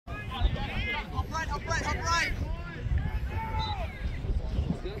Good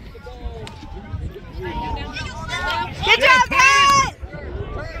job, Pat!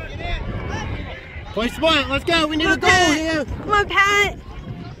 Play smart, let's go. We need a goal here. Come on, Pat.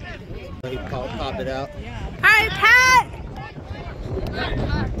 Pop it out. All right, Pat.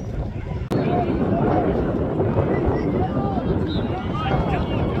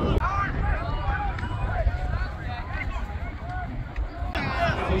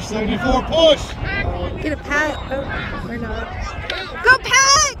 '74 push. Get a Pat. Oh, or not. Go,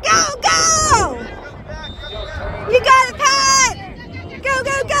 Pat! Go, go! You got it, Pat! Go,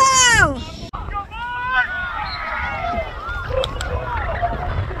 go, go!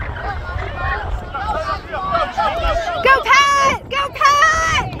 Go, Pat! Go,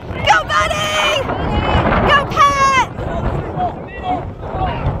 Pat! Go, buddy! Go, Pat!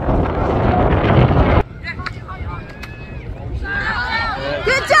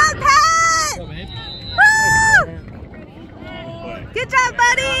 Good job, Pat! Woo! Good job,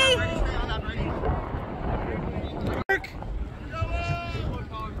 buddy!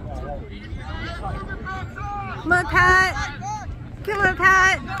 Come on, Pat! Come on,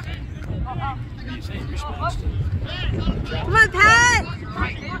 Pat! Come on, Pat!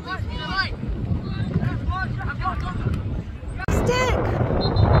 Stick!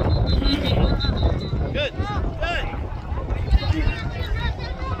 Good, good.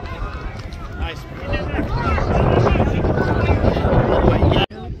 Nice.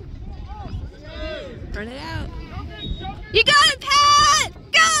 Run it out. You got it, Pat!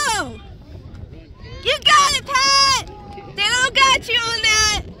 Go! You got it, Pat! They don't got you on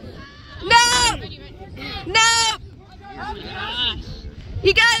that! No! No!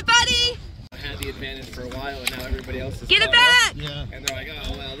 You got it, buddy! I had the advantage for a while and now everybody else is Get it back! Yeah. And they're like,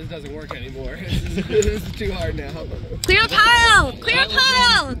 oh well, this doesn't work anymore. This is too hard now. Clear pile! Clear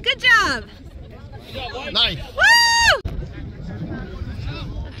pile! Good job! Nice. Woo!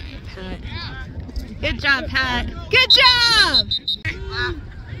 Good job, Pat. Good job!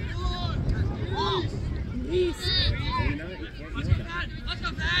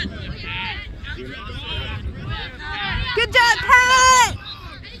 Good job, Pat!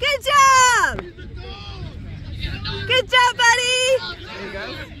 Good job! Good job, buddy! There you go.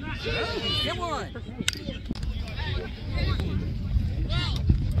 Get one.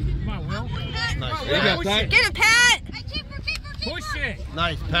 Come on, Will. Nice. There you go, Pat. Get it, Pat! Push it.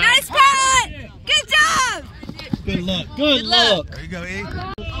 Nice, Pat. Nice, Pat! Good job! Good luck. Good luck. There you go, E.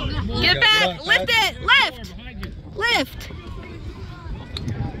 Get it back! Lift it! Lift! Lift!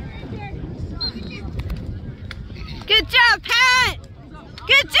 Good job, Pat!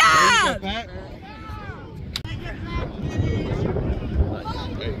 Good job! Pat.